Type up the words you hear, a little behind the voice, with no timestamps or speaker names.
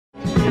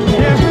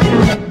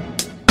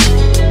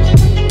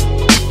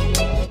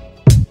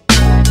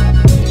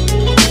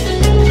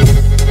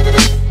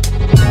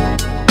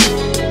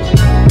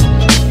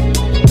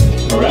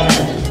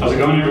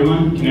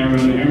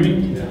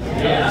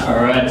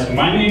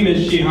name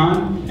is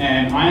Shihan,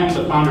 and I am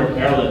the founder of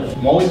Airlift.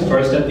 I'm always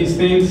first at these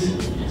things,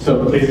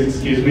 so please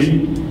excuse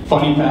me.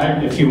 Funny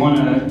fact, if you want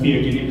to be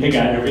a guinea pig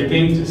at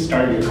everything, just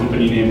start your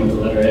company name with the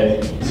letter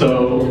A.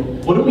 So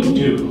what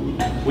do?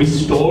 We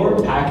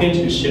store, package,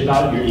 and ship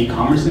out your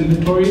e-commerce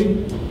inventory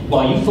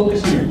while you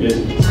focus on your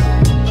business.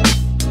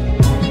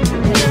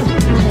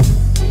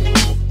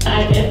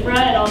 I'm Ifra,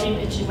 and I'll be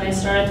pitching my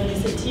startup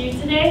Usit to you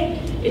today.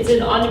 It's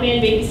an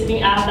on-demand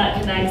babysitting app that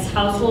connects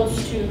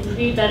households to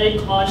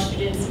pre-vetted college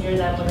students near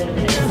them within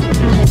minutes.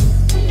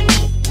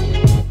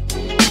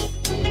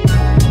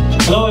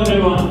 Hello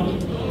everyone.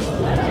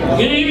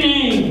 Good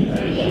evening.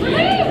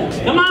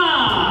 Come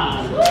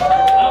on.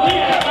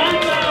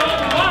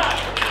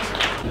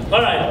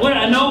 All right, we're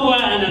ANOVA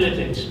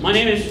Analytics. My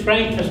name is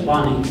Frank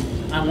Casbani.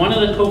 I'm one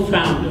of the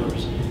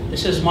co-founders.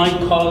 This is my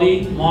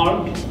colleague,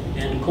 Mark,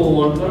 and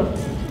co-worker.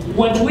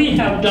 What we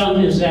have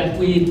done is that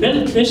we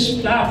built this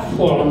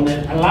platform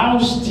that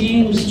allows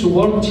teams to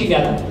work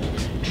together,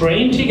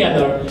 train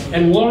together,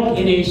 and work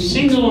in a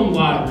single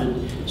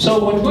environment. So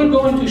what we're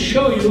going to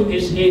show you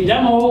is a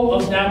demo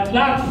of that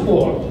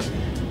platform.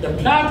 The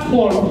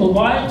platform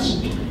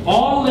provides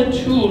all the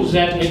tools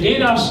that a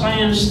data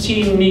science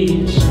team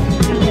needs.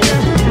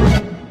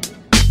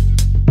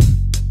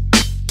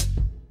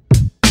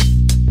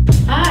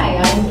 Hi,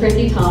 I'm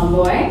Chrissy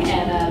Tomboy,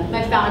 and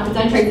my founder,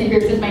 Tracy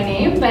Groups is my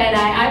name, but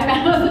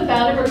I'm the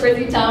founder for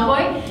Chrissy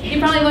Tomboy. You're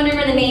probably wondering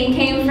where the name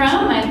came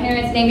from. My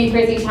parents named me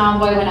Chrissy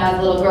Tomboy when I was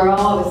a little girl.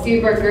 I was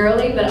super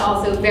girly, but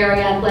also very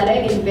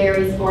athletic and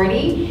very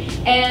sporty.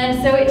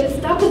 And so it just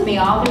stuck with me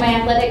all through my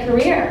athletic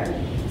career.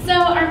 So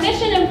our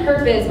mission and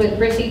purpose with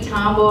Chrissy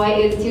Tomboy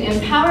is to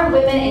empower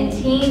women and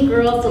teen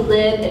girls to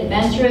live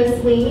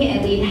adventurously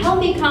and lead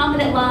healthy,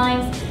 confident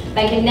lives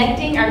by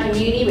connecting our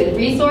community with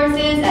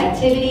resources,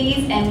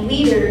 activities, and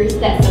leaders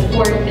that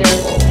support their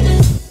goals.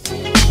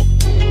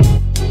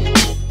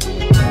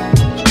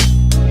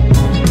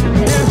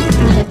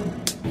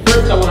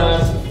 First, I want to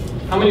ask,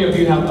 how many of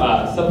you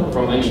have suffered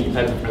from any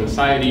type of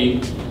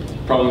anxiety,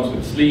 problems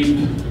with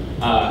sleep,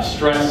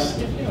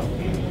 stress?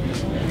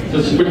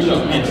 Just switch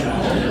up.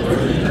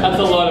 That's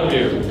a lot of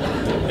you.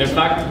 In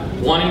fact,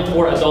 1 in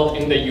 4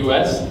 adults in the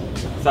US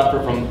suffer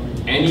from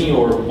any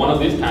or one of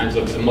these kinds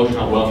of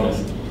emotional wellness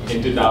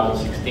in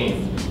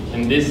 2016.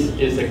 And this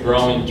is a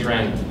growing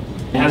trend.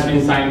 It has been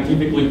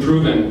scientifically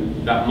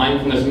proven that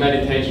mindfulness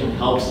meditation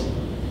helps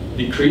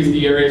decrease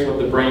the areas of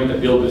the brain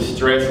that deal with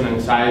stress and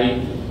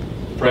anxiety,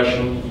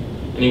 depression,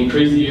 and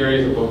increase the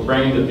areas of the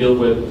brain that deal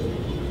with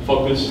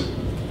focus,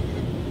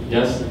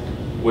 yes,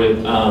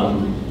 with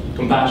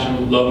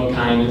compassion, love, and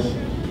kindness.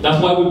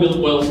 That's why we built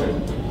Wilson.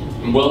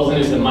 And Wilson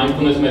is a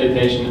mindfulness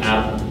meditation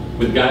app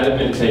with guided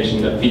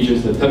meditation that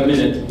features a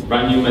 10-minute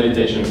brand new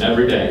meditation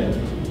every day,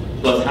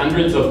 plus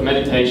hundreds of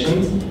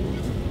meditations,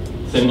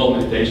 symbol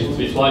meditations,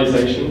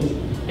 visualizations,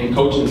 and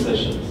coaching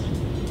sessions.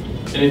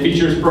 And it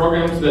features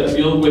programs that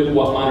deal with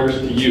what matters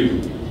to you.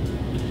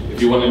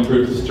 If you want to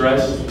improve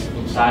stress,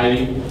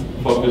 anxiety,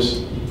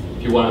 focus,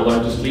 if you want to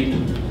learn to sleep,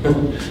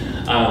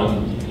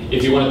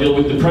 if you want to deal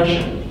with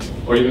depression,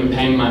 or even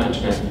pain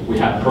management, we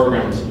have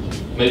programs,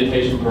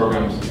 meditation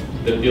programs,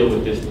 that deal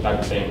with this type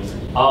of things.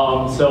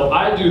 So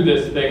I do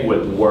this thing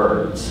with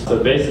words.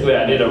 So basically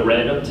I need a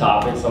random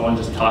topic. Someone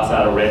just toss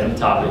out a random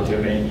topic to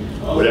me.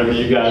 Whatever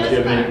you guys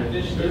give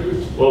me.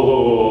 Whoa,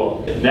 whoa,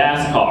 whoa.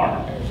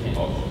 NASCAR.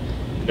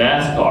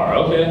 NASCAR,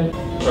 okay.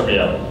 Turn me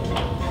up.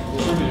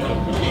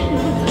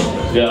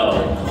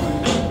 Yo.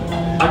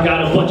 I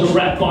got a bunch of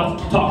rap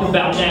bots talking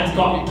about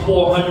NASCAR.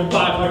 400,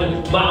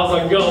 500 miles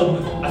I go.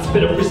 I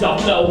spit a freestyle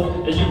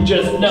flow, and you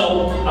just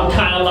know I'm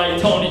kinda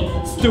like Tony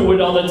Stewart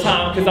all the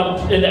time, cause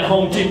I'm in that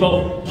Home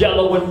Depot,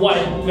 yellow and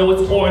white. No,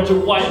 it's orange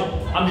and white.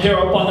 I'm here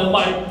up on the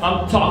mic.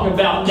 I'm talking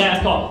about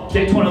NASCAR.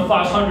 Daytona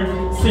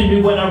 500. See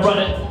me when I run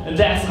it, and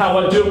that's how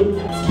I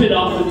do. Spit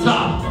off the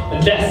top,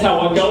 and that's how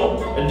I go.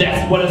 And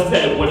that's what I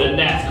said with a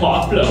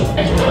NASCAR flow.